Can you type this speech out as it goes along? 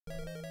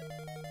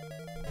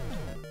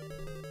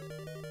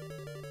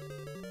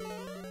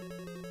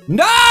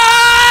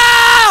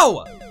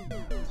No!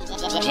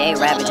 J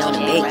Rabbit on the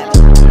beat.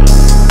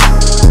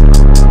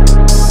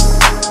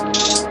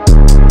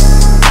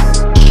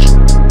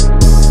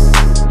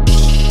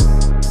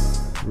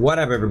 What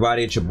up,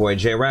 everybody? It's your boy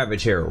J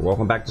Ravage here.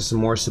 Welcome back to some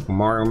more Super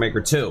Mario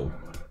Maker 2.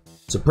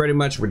 So pretty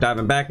much we're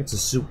diving back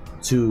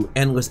into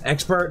Endless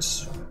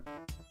Experts.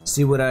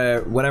 See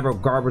whatever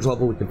garbage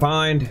level we can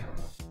find.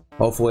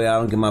 Hopefully I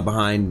don't get my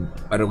behind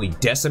utterly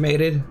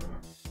decimated.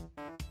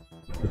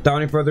 Without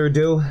any further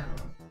ado,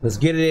 let's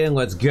get it in,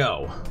 let's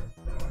go.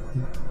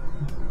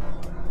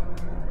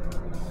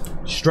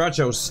 Strut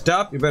your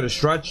stuff, you better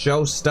strut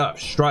your stuff.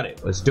 Strut it,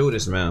 let's do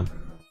this, man.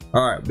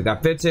 Alright, we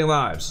got 15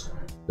 lives.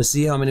 Let's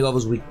see how many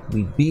levels we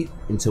beat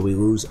until we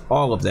lose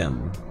all of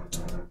them.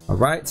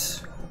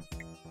 Alright.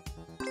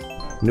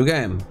 New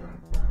game.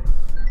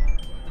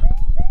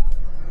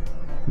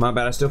 My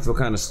bad, I still feel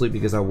kind of sleepy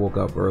because I woke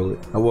up early.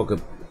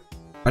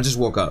 I just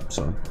woke up,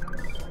 so.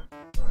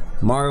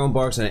 Mario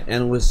embarks on an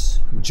endless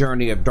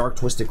journey of dark,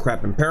 twisted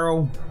crap and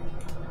peril.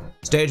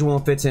 Stage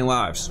 1, 15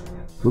 lives.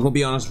 We're gonna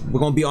be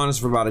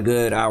honest for about a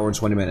good hour and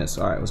 20 minutes.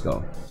 Alright, let's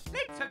go.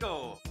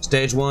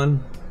 Stage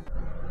 1.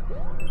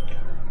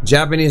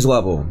 Japanese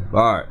level.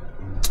 Alright.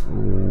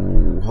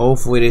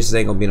 Hopefully this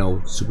ain't gonna be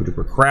no super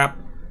duper crap.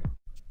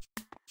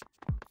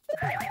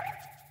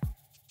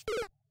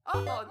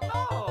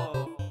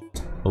 Oh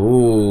no!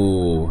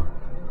 Ooh.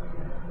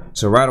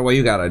 So right away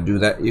you gotta do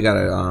that. You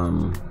gotta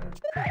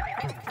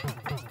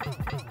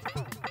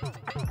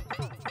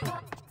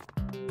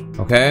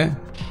okay.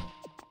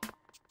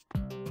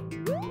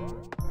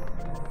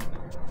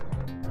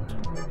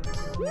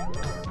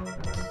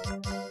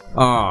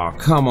 Oh,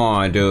 come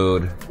on,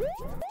 dude.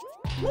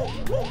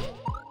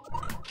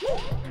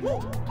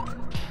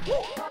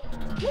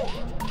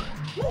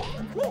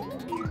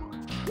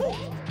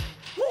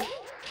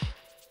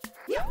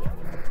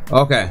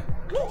 Okay.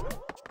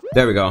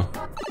 There we go.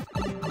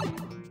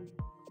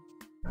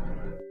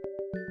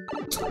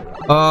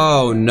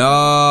 Oh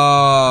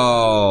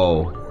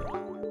no.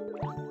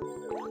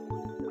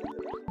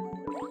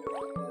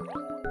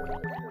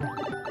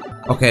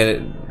 Okay,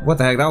 what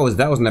the heck? That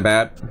wasn't that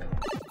bad.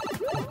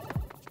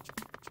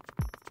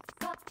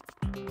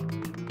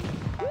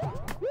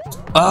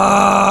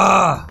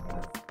 Ah!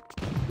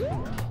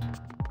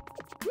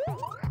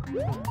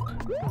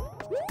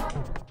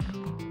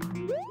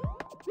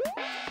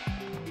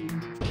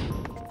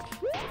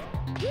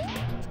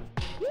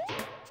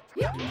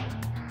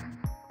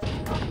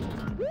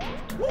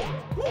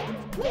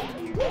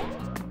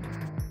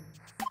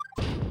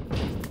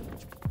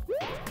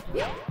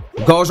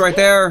 Goes right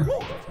there.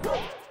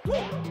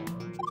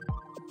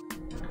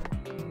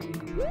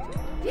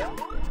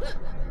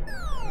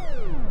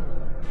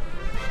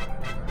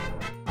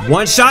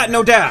 One shot,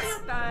 no death.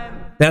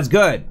 That's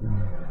good.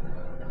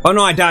 Oh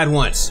no, I died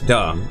once.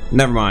 Duh.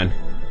 Never mind.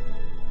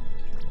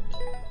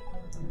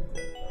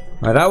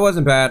 Alright, that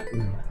wasn't bad.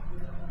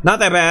 Not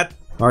that bad.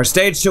 Alright,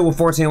 stage 2 with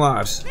 14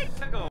 lives.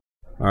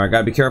 Alright,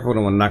 gotta be careful.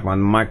 Don't want to knock my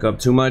mic up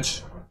too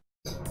much.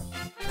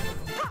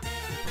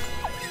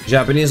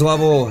 Japanese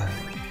level.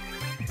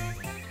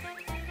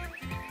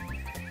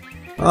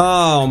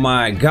 Oh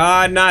my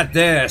god, not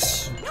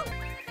this.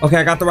 Okay,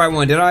 I got the right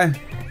one, did I?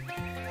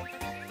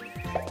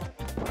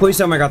 Please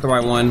tell me I got the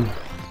right one.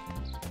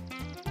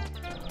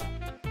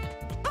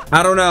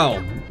 I don't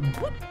know.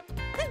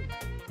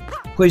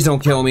 Please don't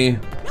kill me.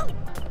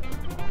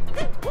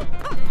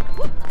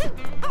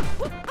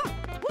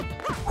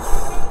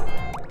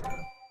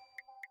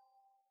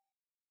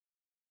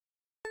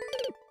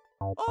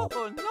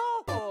 Oh no!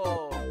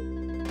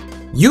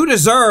 You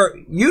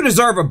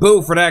deserve a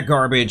boo for that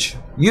garbage.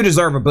 You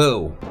deserve a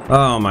boo.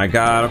 Oh my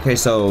god. Okay,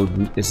 so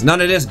it's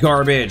none of this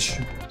garbage.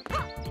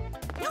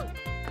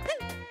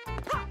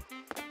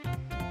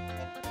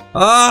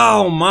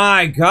 Oh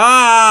my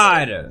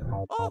god!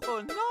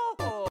 Oh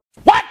no!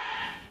 What?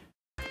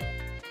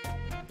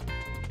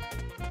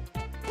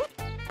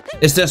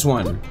 It's this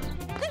one.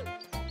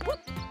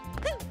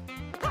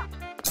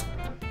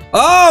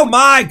 Oh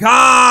my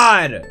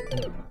god!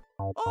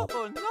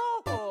 Oh no!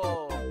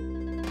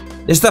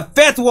 It's the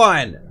 5th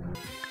one!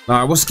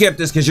 Alright, we'll skip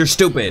this because you're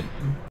stupid.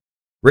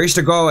 Reach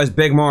the goal as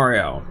Big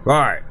Mario.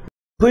 Alright.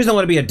 Please don't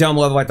let it be a dumb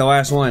level like the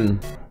last one.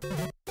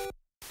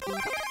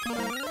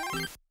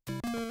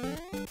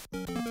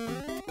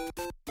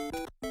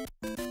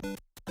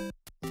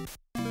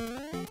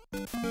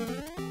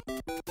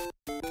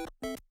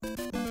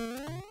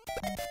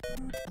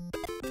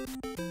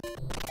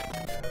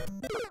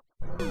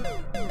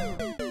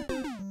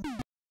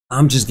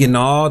 I'm just getting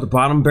all the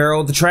bottom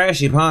barrel of the trash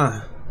heap,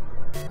 huh?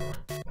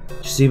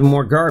 Just even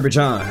more garbage,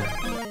 huh?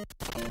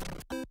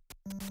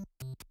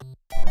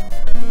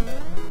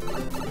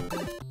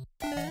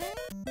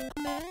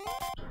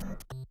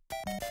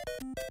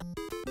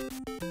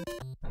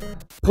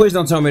 Please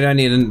don't tell me that I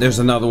need there's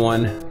another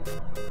one.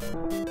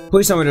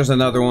 Please tell me there's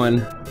another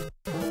one.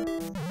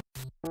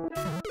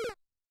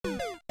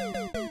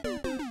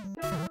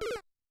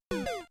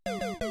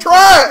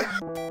 Try!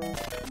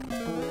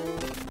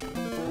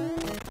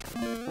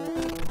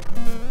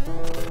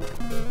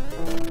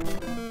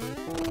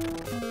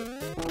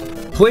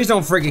 Please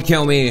don't freaking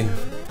kill me.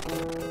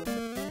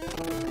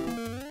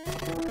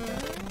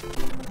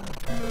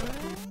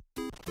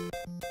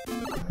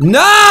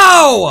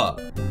 No!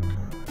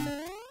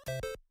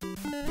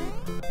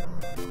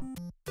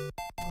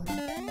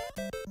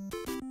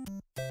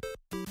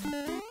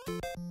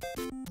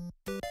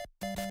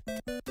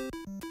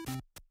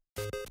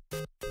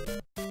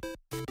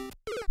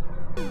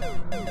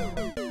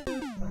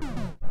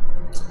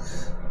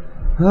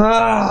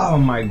 Oh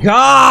my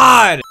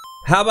god!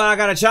 How about I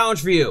got a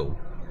challenge for you?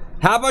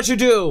 How about you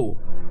do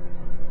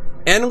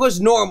endless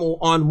normal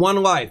on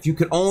 1 life? You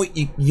can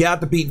only you have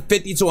to beat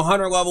 50 to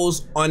 100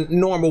 levels on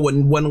normal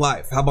in 1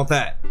 life. How about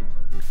that?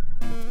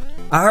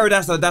 I heard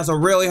that's a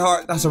really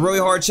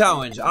hard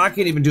challenge. I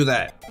can't even do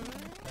that.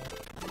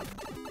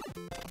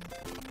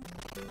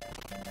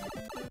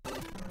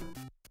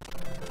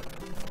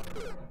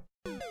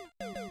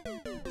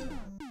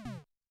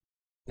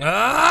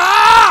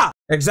 Ah!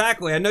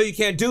 Exactly. I know you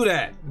can't do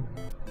that.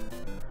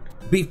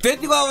 Beat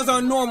 50 levels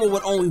on normal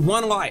with only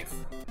 1 life.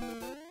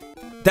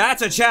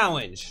 That's a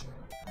challenge.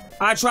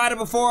 I tried it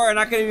before and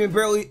I couldn't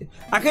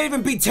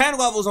even beat 10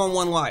 levels on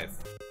 1 life.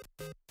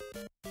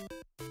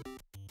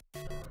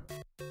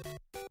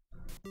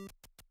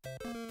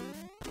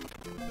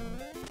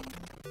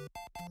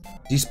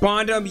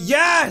 Despawned him.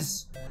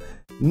 Yes!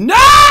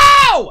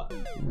 No!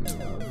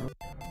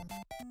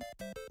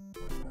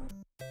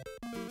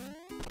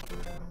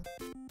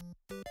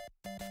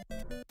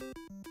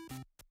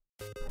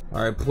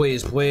 Alright,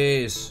 please,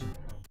 please.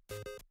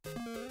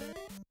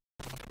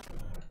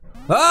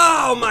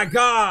 Oh my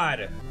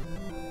god!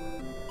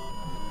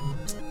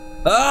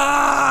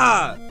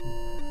 Ah!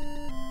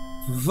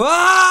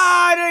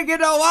 I didn't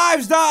get no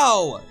lives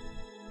though!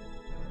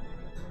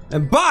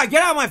 And bye!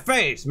 Get out of my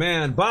face,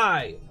 man!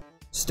 Bye!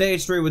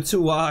 Stage 3 with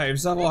 2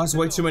 lives. I lost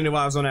way too many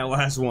lives on that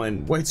last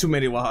one. Way too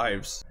many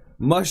lives.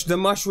 The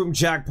mushroom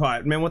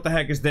jackpot. Man, what the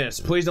heck is this?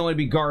 Please don't let it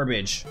be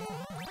garbage.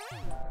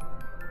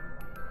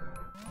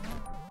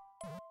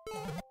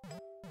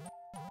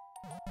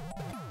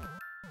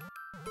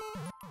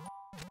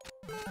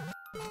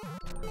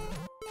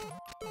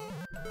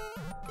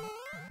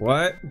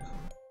 What?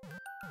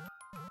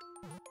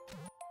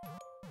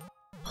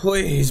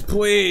 Please,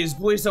 please,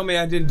 please tell me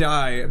I didn't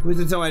die. Please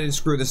don't tell me I didn't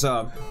screw this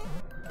up.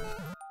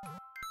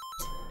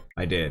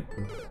 I did.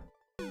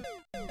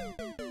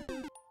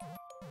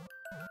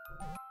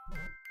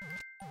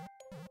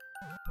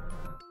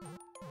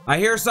 I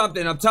hear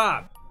something up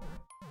top.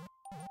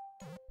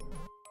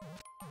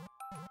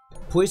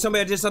 Please tell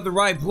me I did something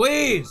right,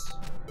 please!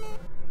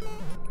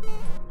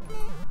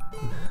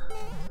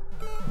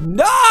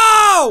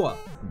 No!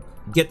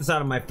 Get this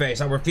out of my face.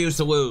 I refuse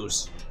to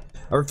lose.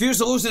 I refuse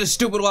to lose to this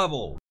stupid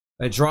level.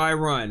 A dry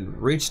run.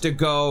 Reach to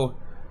go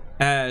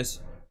as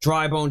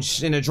dry bone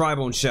in a dry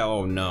bone shell.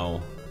 Oh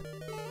no.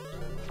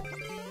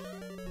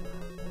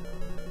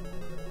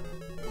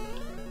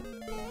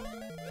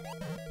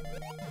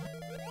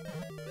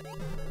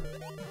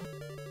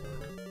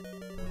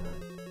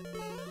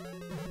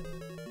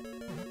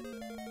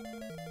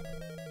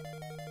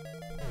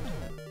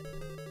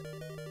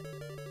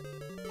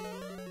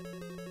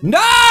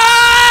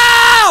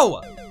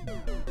 No!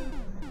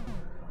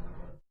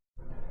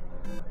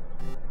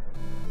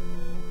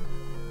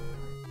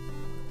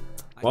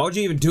 Why would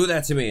you even do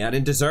that to me? I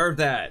didn't deserve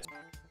that.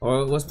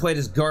 Or let's play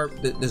this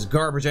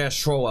garbage ass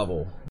troll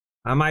level.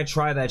 I might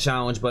try that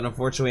challenge, but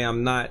unfortunately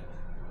I'm not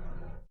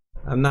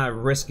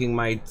risking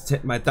my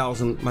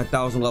thousand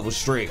level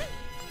streak.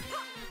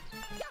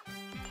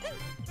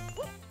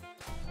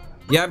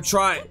 Yep,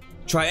 try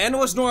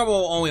endless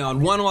normal only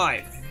on 1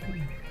 life.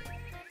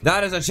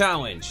 That is a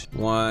challenge.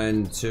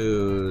 1,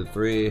 2,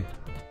 3,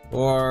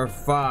 4,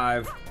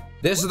 5.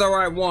 This is the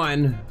right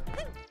one.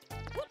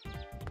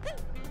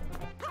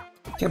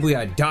 Can't believe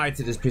I died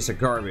to this piece of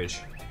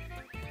garbage.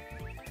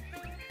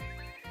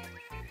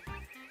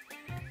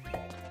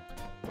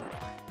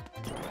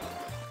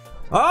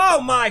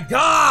 Oh my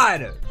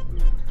god!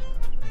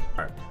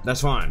 Alright,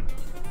 that's fine.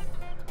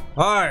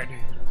 Alright.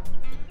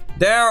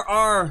 There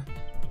are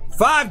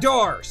 5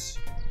 doors.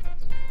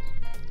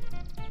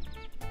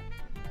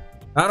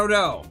 I don't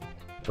know.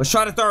 Let's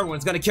try the 3rd one.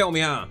 It's gonna kill me,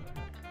 huh?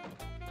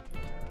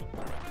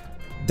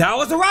 That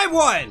was the right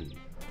one!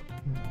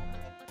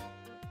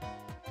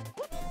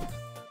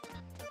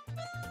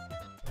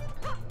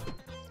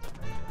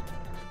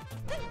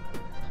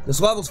 This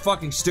level's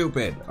fucking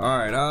stupid.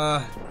 Alright,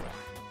 I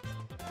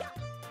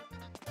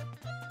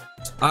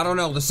don't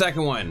know, the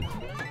 2nd one.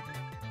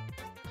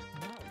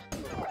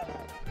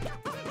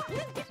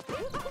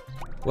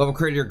 Level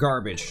creator, you're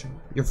garbage.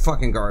 You're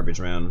fucking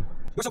garbage, man.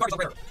 You're so garbage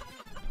over here.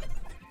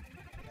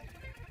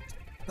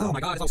 Oh my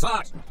god, this all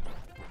sucks!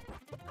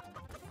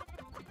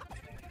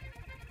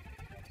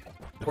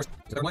 Of course,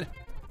 it's the 3rd one.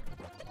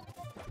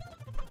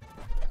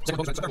 2nd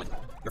focus, it's the 3rd one.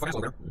 You're a fucking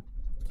asshole over here.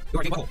 You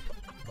are a game level.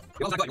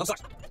 Your level's not good, your level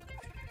sucks.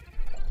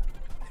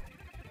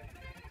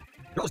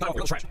 Your level's not over,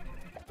 your level's trash.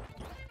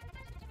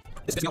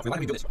 This pisses me off, why did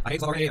we do this? I hate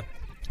this level already.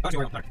 Oh, it's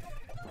already.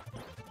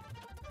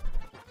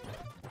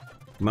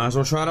 Might as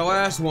well try the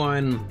last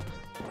one.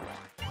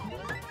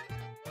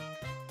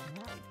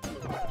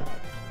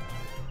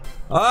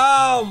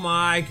 Oh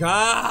my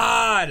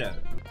god!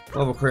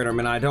 Level creator,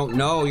 man, I don't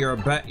know. You're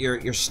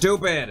you're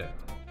stupid.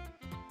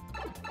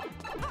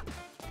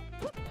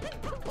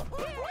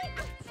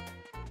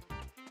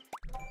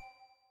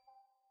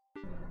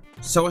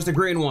 So it's the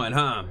green one,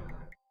 huh?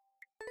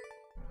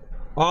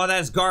 Oh,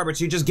 that's garbage.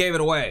 You just gave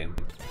it away.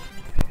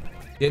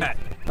 Yeah.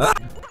 Ah.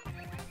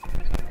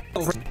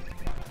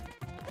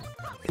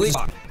 Please.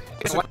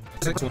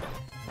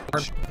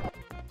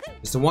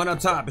 It's the one up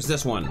top. It's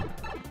this one.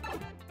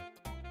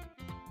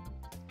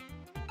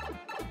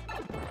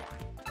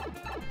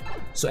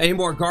 So any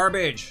more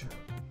garbage?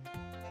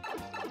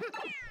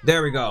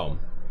 There we go.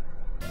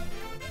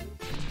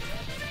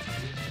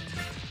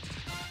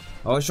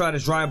 Oh, let's try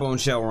this dry bone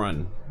shell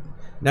run.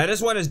 Now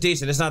this one is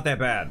decent. It's not that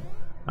bad.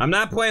 I'm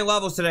not playing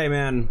levels today,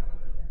 man.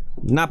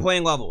 Not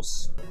playing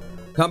levels.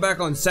 Come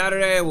back on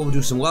Saturday. We'll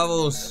do some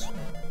levels.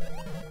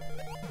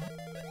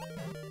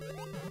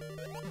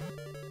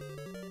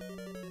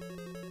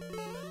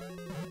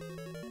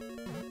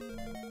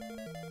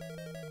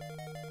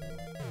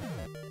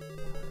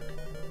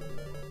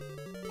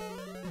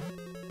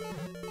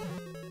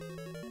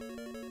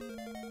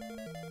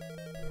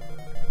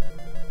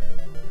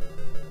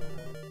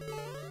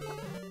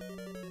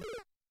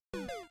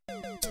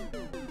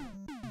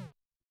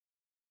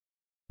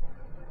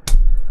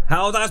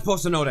 How was I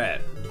supposed to know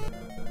that?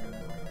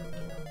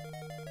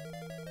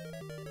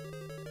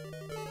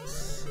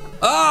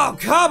 Oh,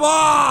 come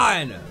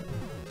on!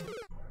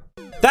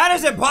 That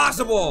is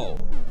impossible!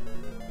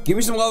 Give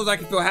me some levels I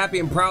can feel happy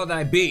and proud that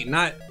I beat,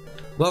 not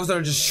levels that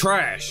are just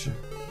trash.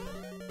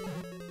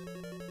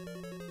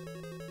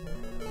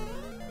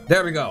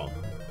 There we go.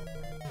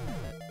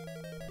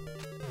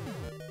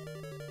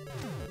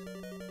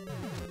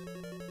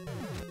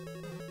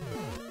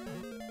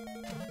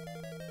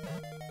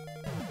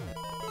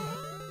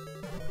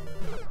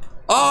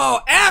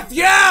 Oh, F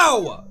you!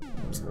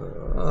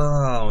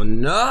 Oh,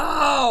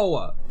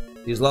 no!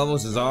 These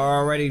levels is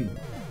already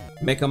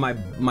making my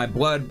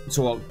blood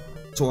to a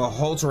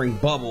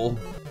haltering bubble.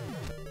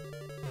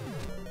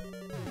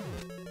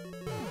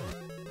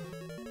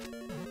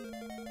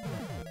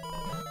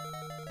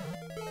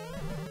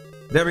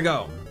 There we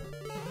go.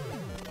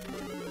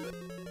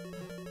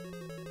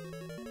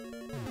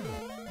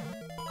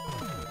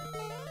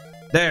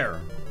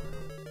 There.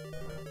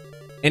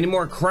 Any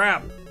more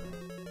crap?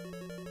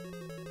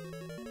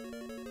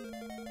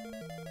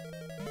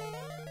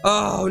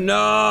 Oh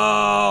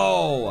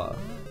no!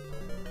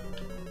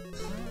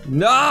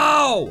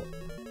 No!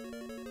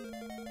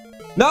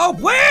 No,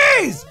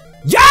 please!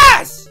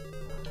 Yes!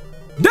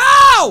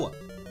 No!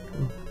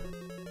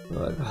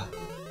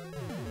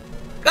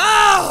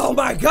 Oh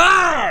my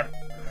god!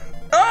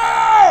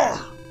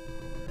 Oh!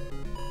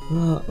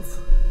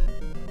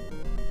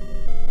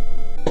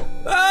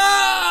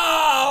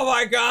 Oh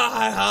my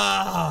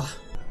god!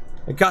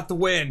 I got the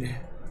win.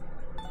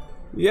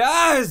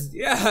 Yes!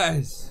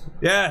 Yes!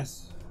 Yes!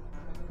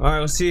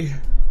 Alright, let's see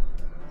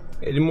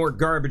any more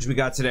garbage we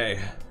got today.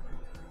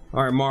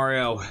 Alright,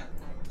 Mario.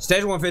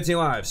 Stage 115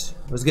 lives.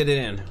 Let's get it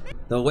in.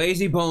 The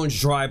Lazy Bones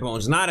Dry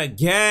Bones. Not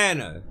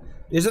again!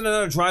 Isn't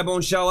another Dry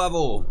Bone Shell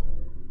level?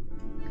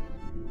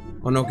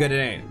 Oh no, good,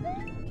 it ain't.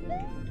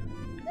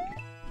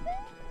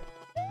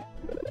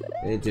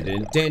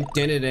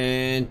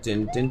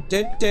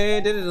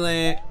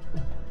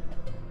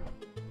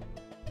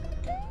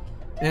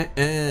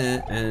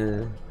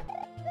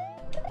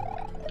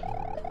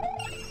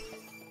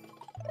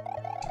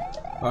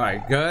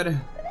 Alright, good.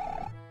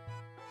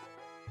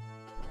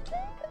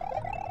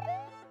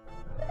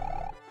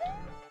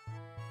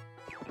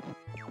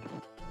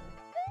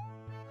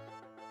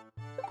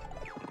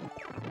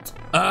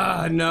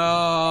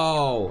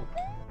 No!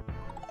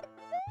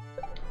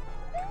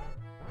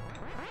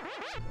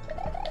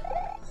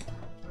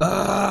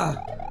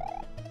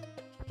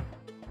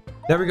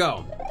 There we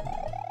go.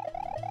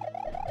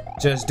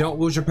 Just don't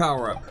lose your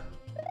power up.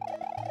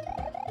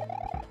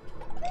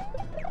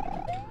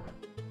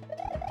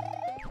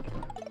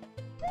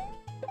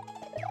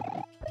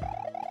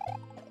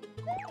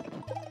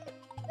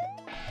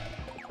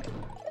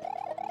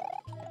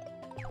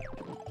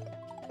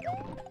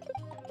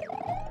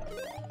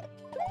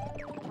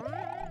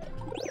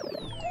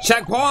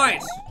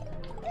 Checkpoints!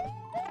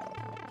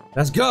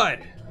 That's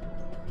good.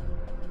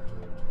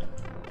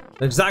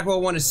 That's exactly what I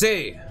want to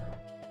see.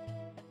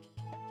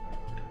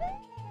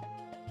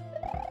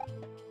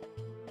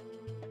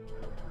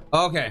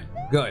 Okay,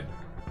 good.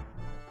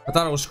 I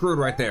thought I was screwed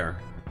right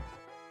there.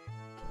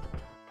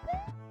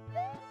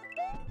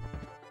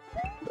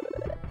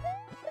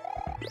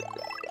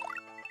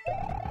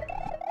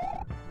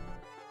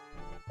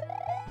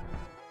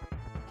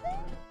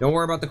 Don't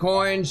worry about the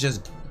coins,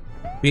 just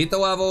beat the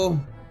level.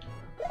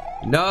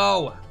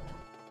 No!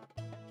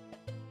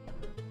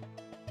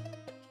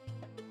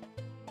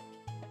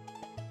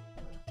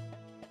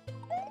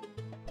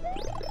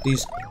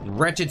 These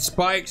wretched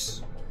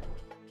spikes.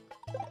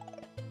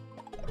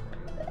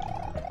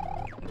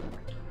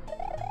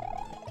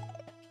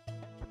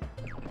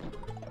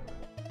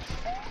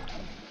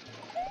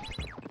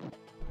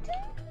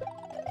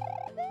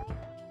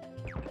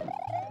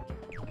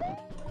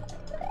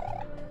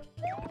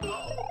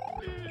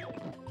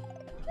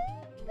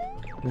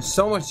 There's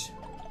so much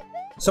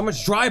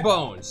dry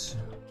bones.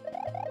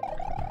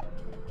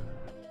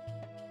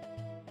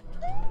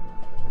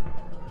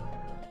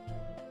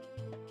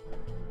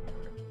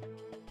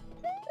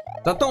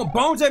 Stop throwing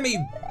bones at me!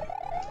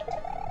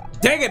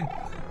 Dang it!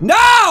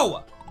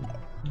 No!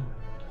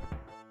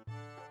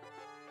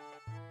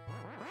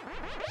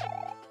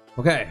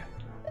 Okay.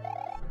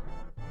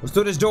 Let's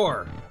do this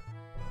door.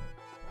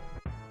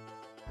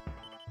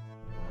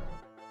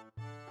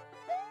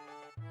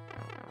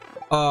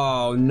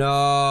 Oh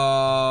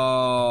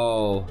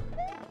no.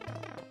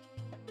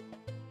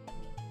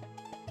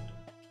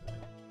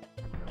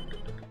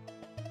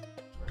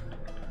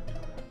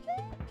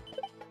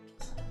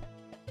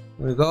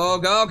 Go,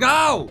 go,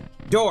 go!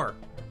 Door.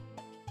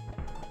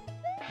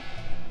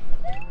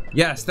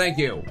 Yes, thank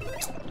you.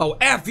 Oh,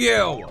 F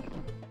you!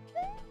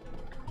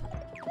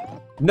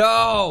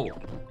 No!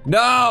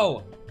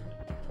 No!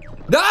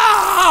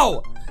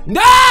 No!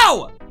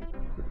 No!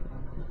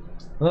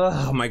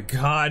 Oh my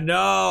god,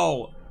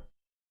 no!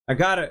 I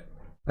got a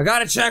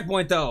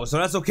checkpoint though, so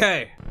that's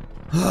okay.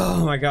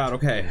 Oh my god,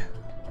 okay.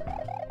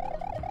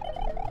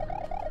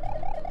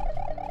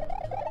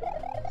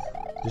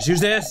 Just use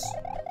this.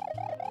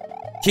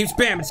 Keep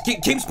spamming,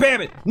 keep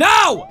spamming.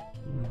 No!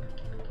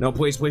 No,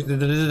 please, please.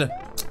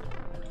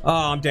 Oh,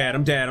 I'm dead,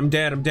 I'm dead, I'm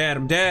dead, I'm dead,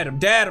 I'm dead, I'm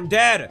dead, I'm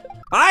dead.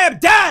 I am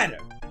dead!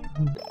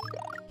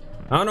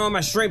 I don't know why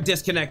my stream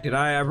disconnected.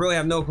 I really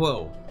have no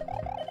clue.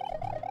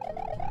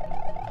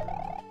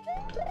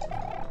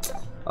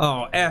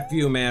 Oh, F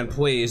you, man.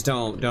 Please,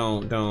 don't,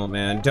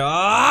 man.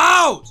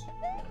 Don't!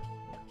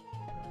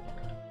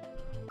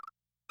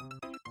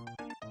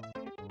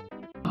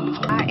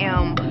 I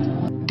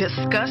am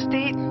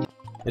disgusted.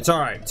 It's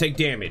alright. Take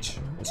damage.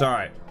 It's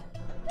alright.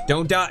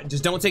 Don't die.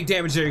 Just don't take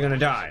damage or you're gonna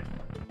die.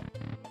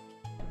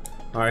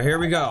 Alright, here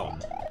we go.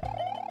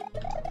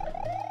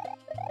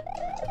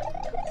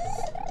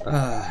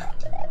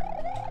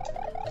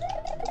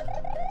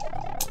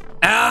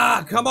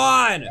 Ah, come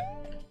on!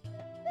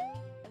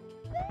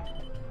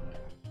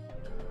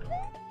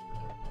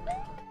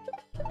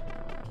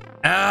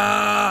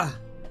 Ah!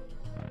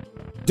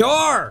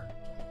 Door!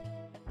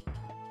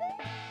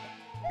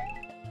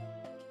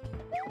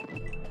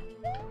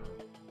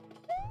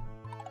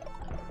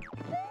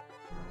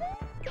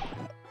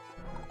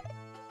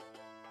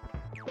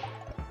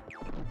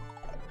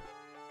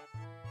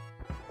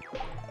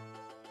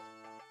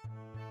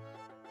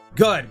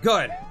 Good,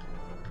 good.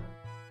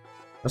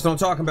 That's what I'm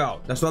talking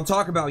about. That's what I'm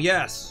talking about.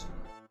 Yes.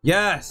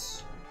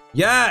 Yes.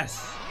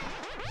 Yes.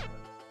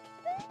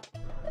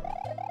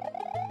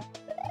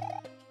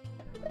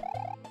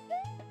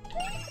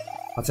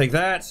 I'll take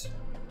that.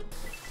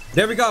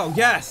 There we go.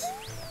 Yes.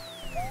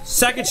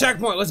 Second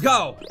checkpoint. Let's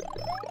go.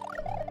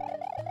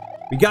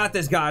 We got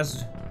this,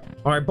 guys.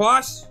 All right,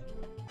 boss.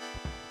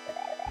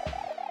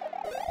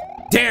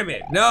 Damn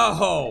it.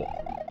 No.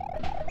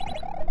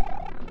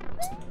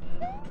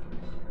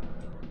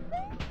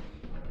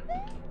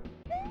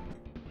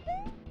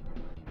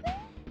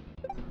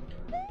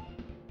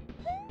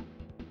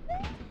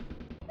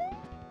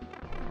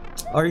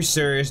 Are you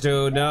serious,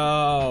 dude?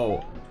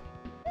 No.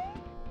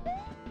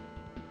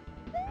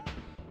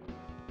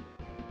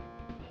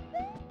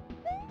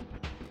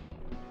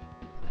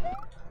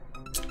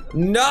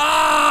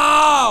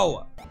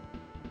 No!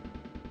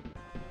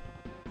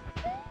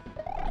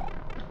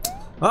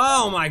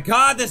 Oh my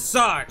god, this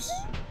sucks.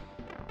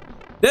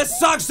 This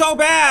sucks so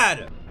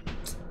bad.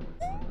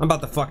 I'm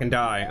about to fucking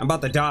die. I'm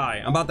about to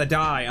die. I'm about to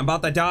die. I'm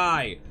about to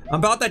die. I'm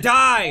about to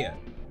die.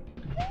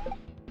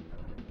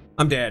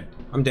 I'm dead.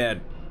 I'm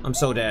dead. I'm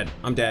so dead.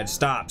 I'm dead.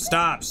 Stop.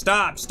 Stop.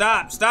 Stop.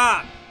 Stop.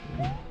 Stop.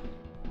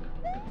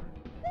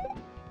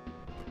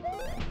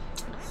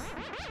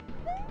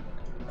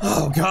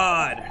 Oh,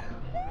 God.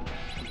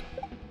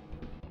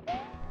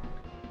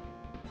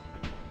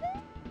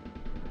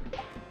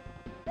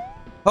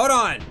 Hold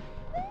on.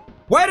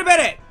 Wait a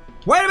minute.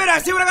 Wait a minute. I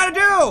see what I gotta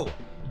do.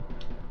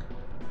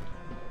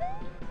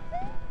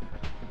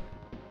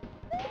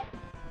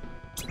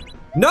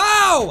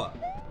 No!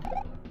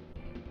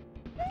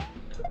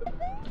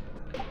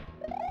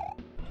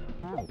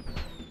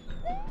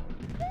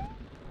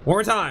 One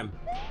more time.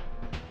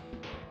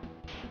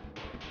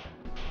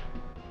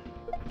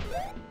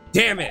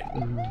 Damn it.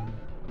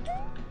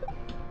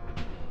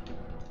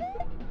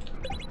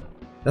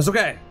 That's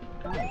okay.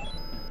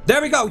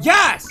 There we go.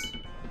 Yes!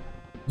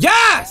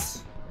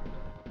 Yes!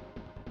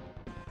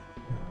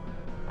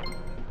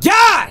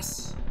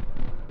 Yes!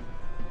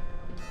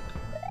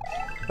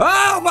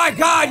 Oh my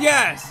god,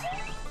 yes!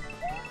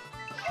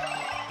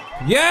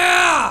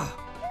 Yeah!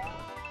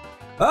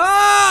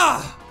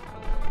 Ah!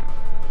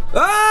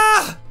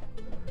 Ah!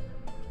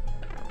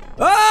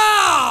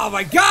 Oh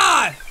my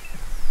god!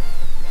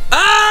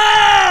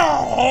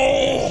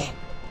 Oh!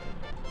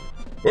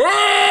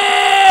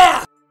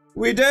 Ah!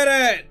 We did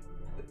it!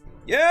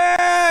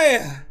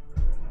 Yay!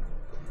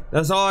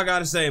 That's all I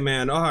gotta say,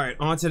 man. Alright,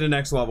 on to the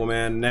next level,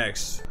 man.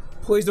 Next.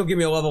 Please don't give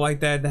me a level like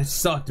that. That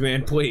sucked,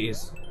 man.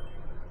 Please.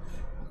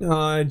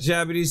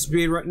 Japanese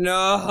speedrun.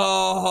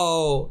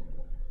 No!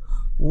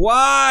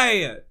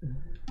 Why?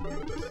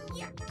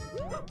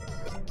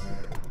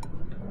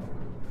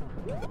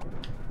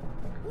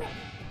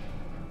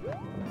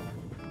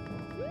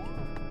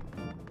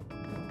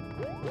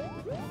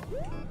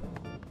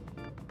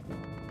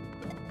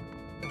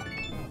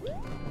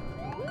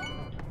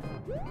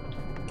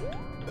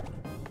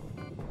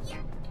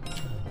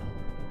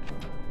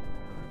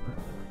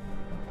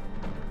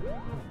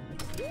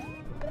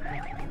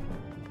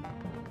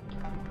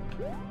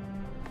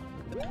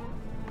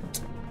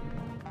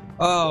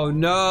 Oh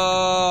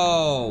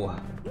no!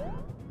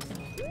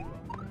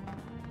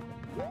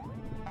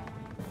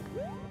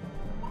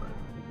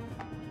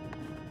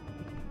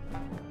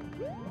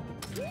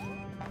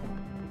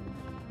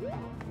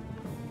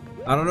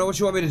 I don't know what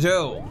you want me to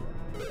do.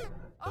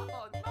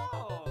 Oh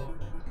no!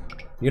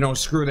 You know,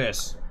 screw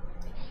this.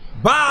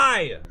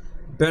 Bye!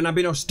 Better not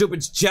be no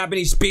stupid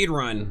Japanese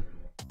speedrun.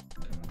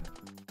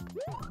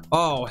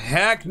 Oh,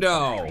 heck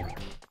no.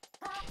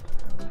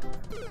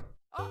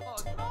 Oh no!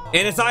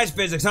 And it's ice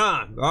physics,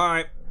 huh?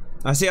 Alright.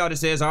 I see how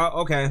this is.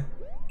 Okay.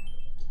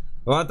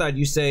 Well, I thought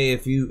you say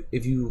if you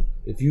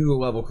a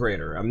level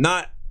creator. I'm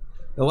not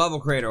the level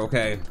creator,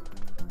 okay.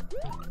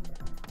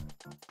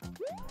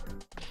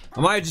 I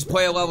might just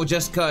play a level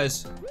just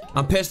cause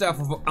I'm pissed off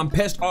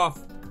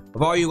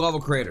of all you level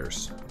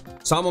creators.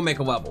 So I'm gonna make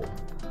a level.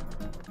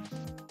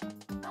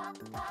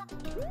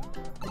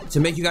 To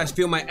make you guys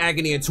feel my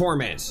agony and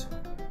torment.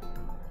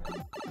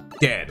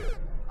 Dead.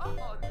 Oh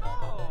no!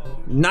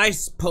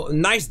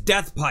 Nice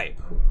death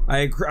pipe.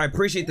 I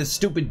appreciate this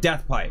stupid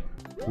death pipe.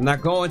 I'm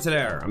not going to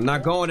there. I'm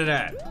not going to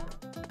that.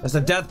 That's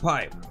a death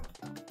pipe.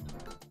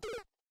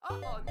 Oh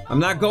no! I'm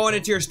not going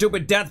into your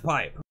stupid death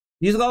pipe.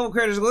 These level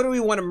creators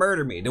literally want to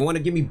murder me. They want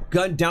to get me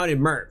gunned down in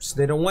mercs.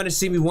 They don't want to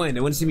see me win.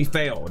 They want to see me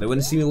fail. They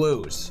want to see me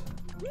lose.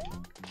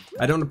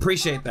 I don't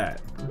appreciate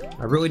that.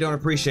 I really don't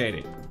appreciate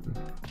it.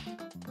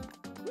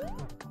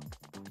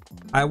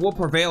 I will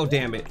prevail,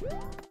 damn it.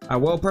 I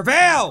will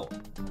prevail!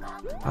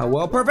 I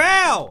will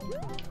prevail!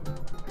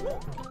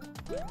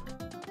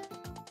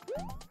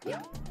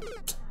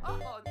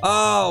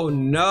 Oh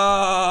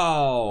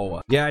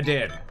no! Yeah, I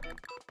did.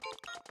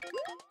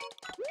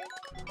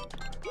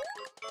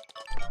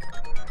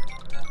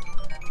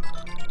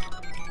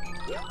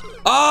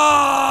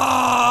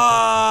 Ah!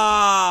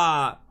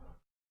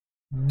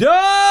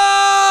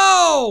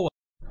 No!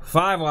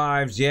 5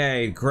 lives,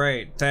 yay,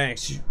 great,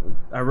 thanks.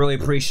 I really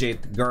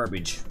appreciate the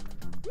garbage.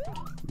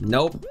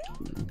 Nope.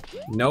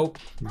 Nope.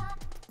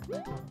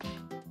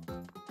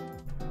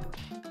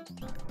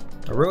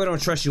 I really don't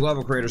trust you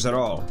level creators at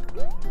all.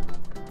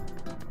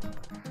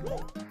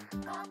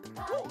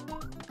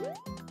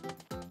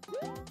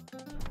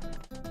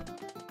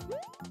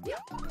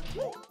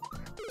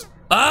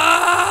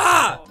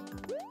 Ah!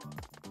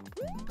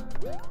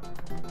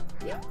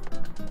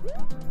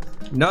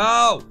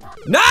 No!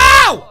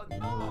 No!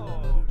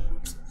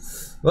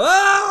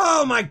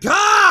 Oh my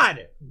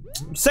god!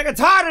 I'm sick and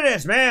tired of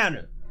this,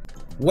 man!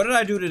 What did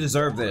I do to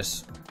deserve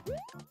this?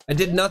 I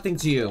did nothing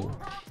to you.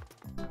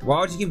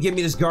 Why would you keep giving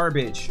me this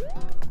garbage?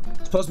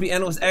 It's supposed to be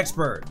endless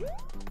expert.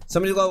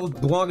 Some of these levels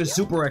belong to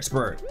super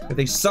expert, but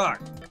they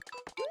suck.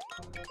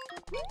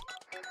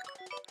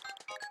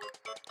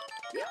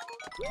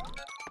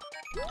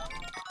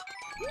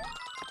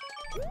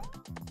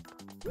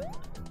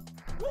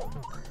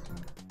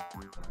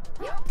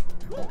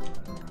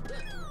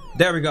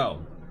 There we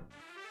go.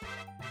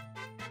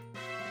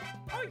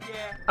 Oh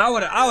yeah! I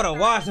would have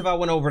lost if I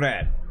went over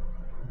that.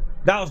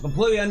 That was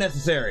completely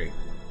unnecessary.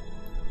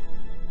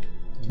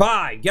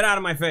 Bye. Get out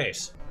of my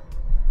face.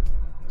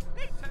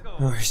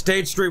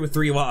 Stage 3 with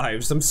 3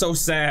 lives. I'm so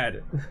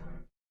sad.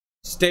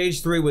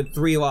 Stage 3 with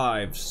 3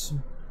 lives.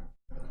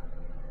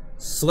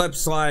 Slip,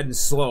 slide, and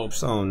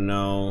slopes. Oh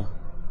no.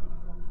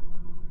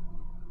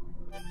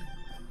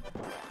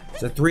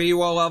 It's a 3D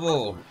wall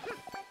level.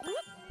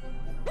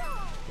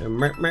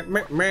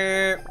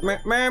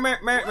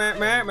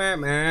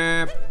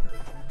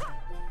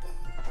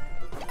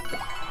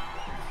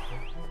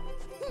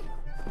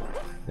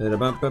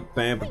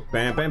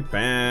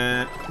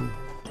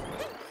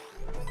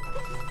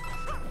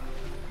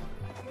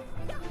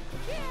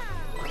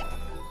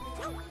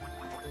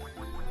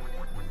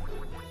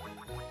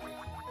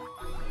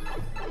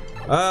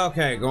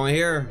 Okay, going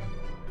here.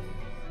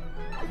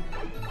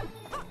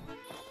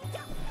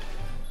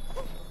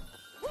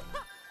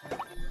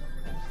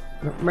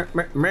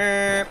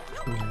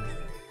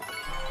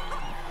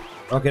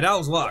 Okay, that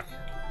was luck.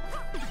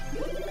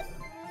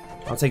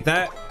 I'll take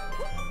that.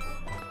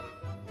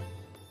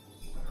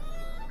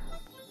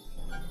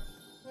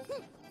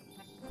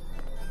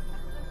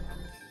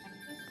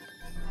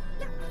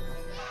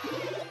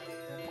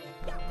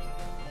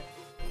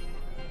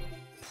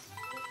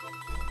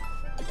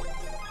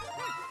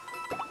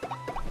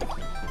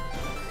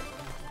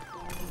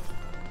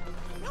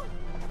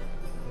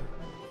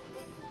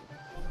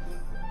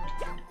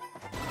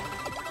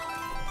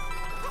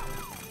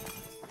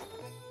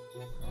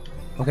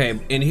 Okay,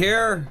 in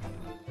here.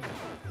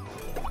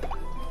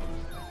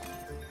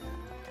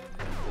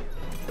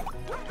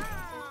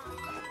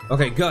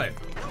 Okay, good.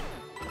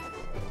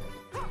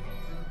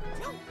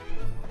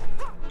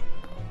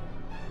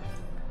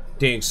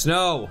 Dang,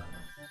 snow.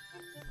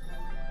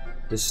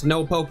 The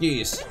snow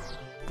pokies.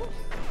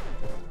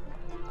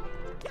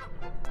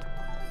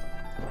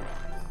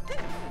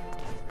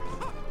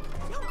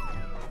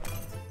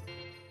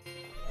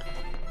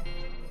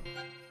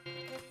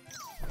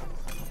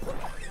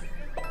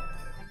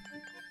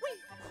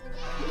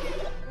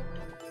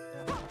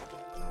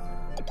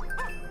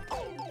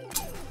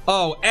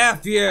 Oh,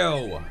 F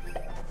you!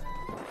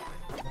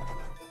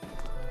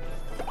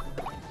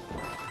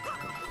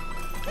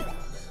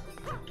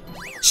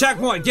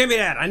 Checkpoint, give me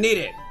that. I need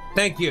it.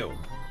 Thank you.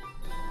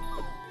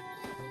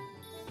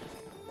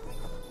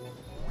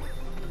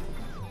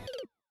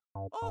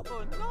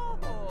 Oh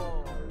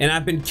no! And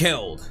I've been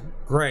killed.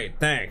 Great,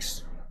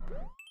 thanks.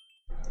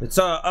 It's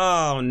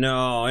oh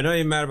no, I don't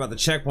even matter about the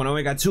checkpoint. I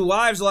only got 2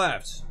 lives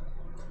left.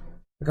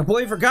 I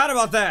completely forgot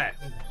about that.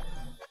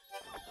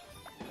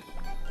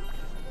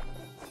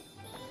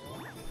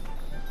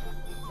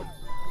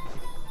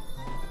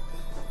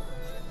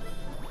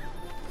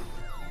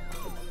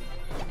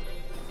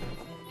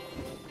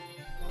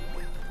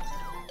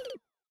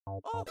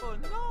 Oh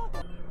no!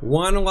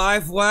 1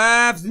 life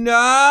left.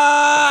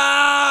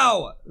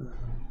 No!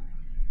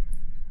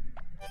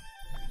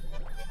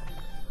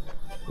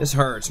 This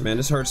hurts, man.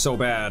 This hurts so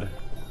bad.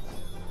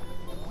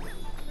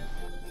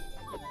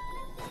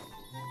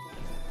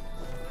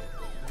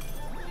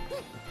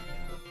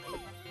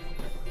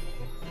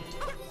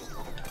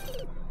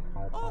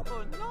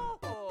 Oh no!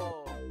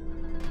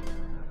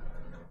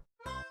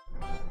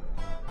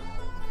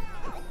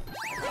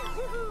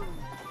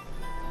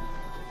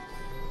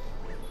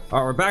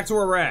 Alright, we're back to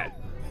where we're at.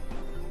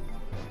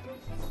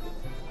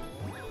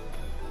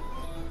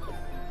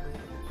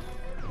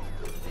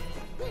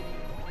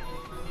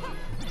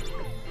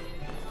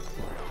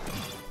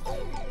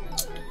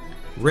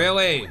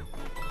 Really?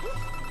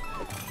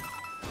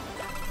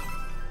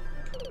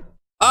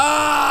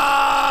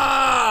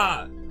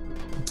 Ah!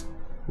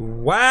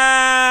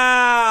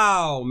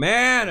 Wow,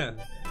 man.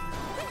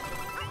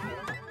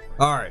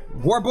 All right,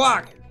 war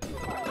block.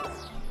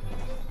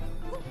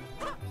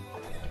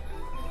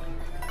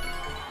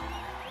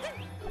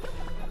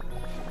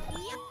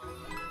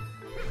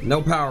 No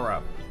power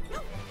up.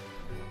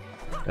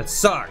 That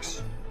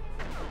sucks.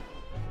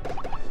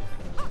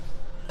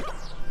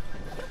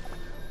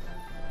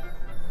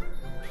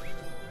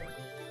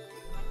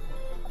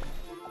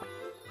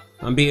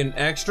 I'm being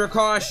extra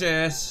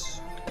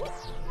cautious.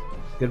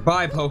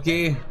 Goodbye,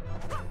 Pokey.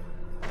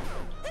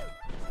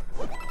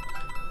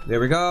 There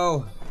we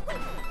go.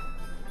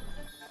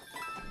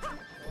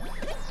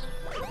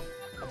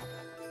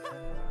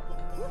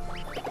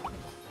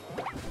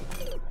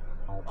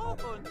 Oh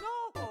no!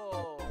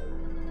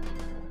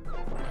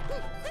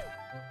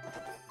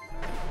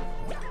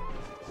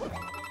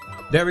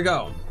 There we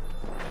go.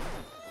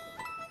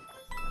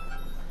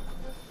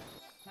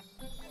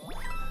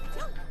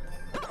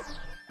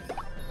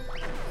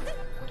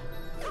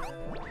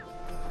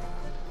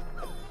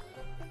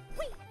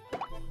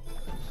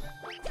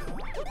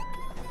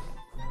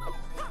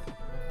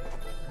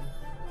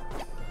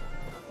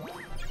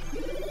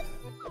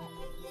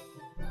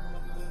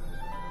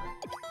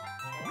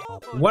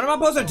 What am I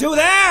supposed to do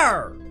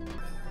there?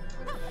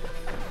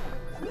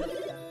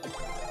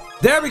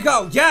 There we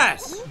go,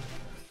 yes!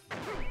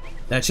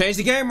 That changed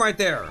the game right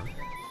there.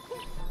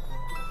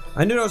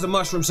 I knew there was a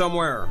mushroom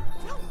somewhere.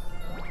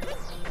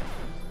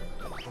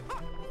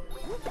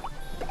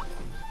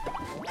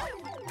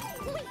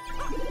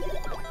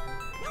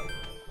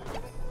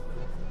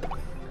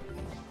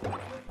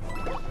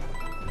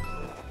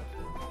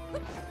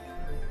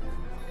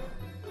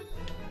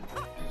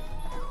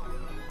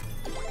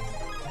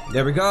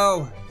 There we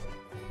go.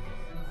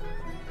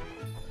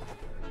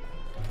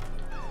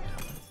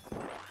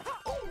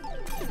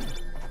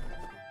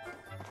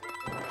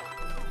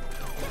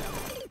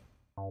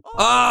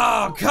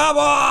 Oh, come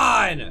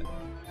on!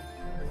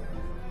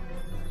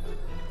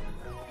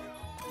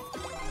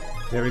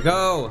 There we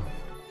go.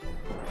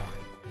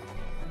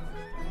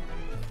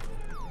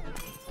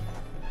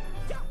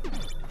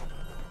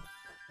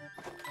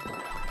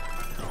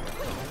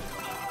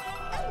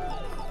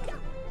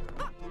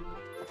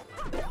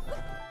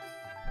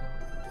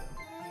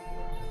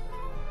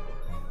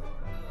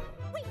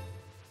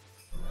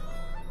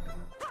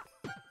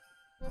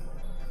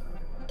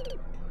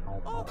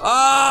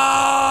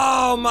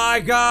 Oh my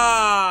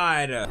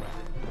God!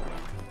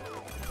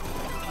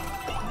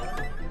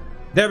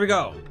 There we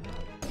go.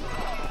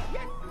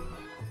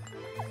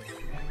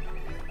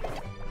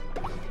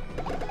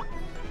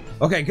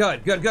 Okay,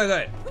 good, good, good,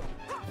 good.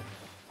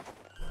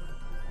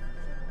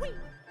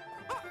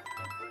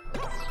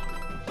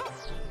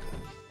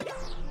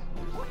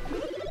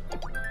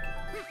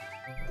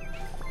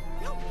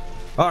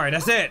 All right,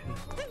 that's it.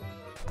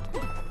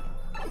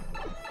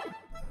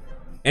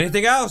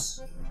 Anything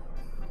else?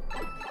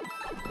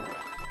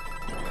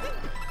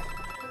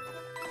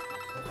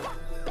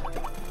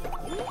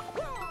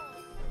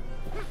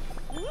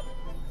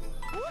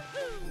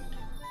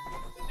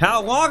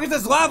 How long is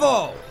this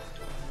level?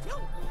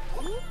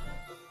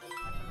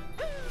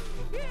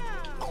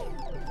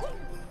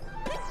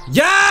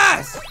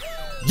 Yes!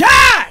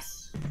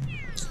 Yes!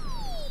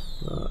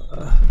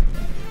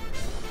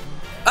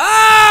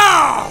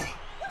 Oh!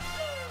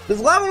 This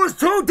level was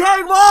too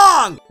dang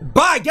long!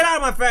 Bye, get out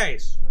of my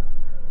face!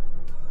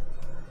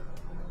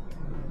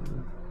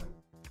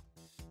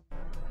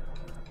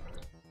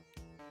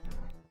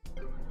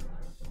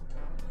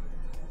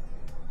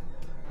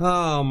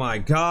 Oh my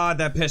god,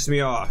 that pissed me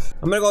off.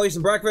 I'm gonna go eat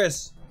some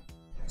breakfast.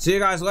 See you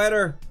guys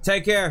later.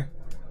 Take care.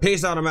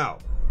 Peace out, I'm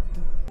out.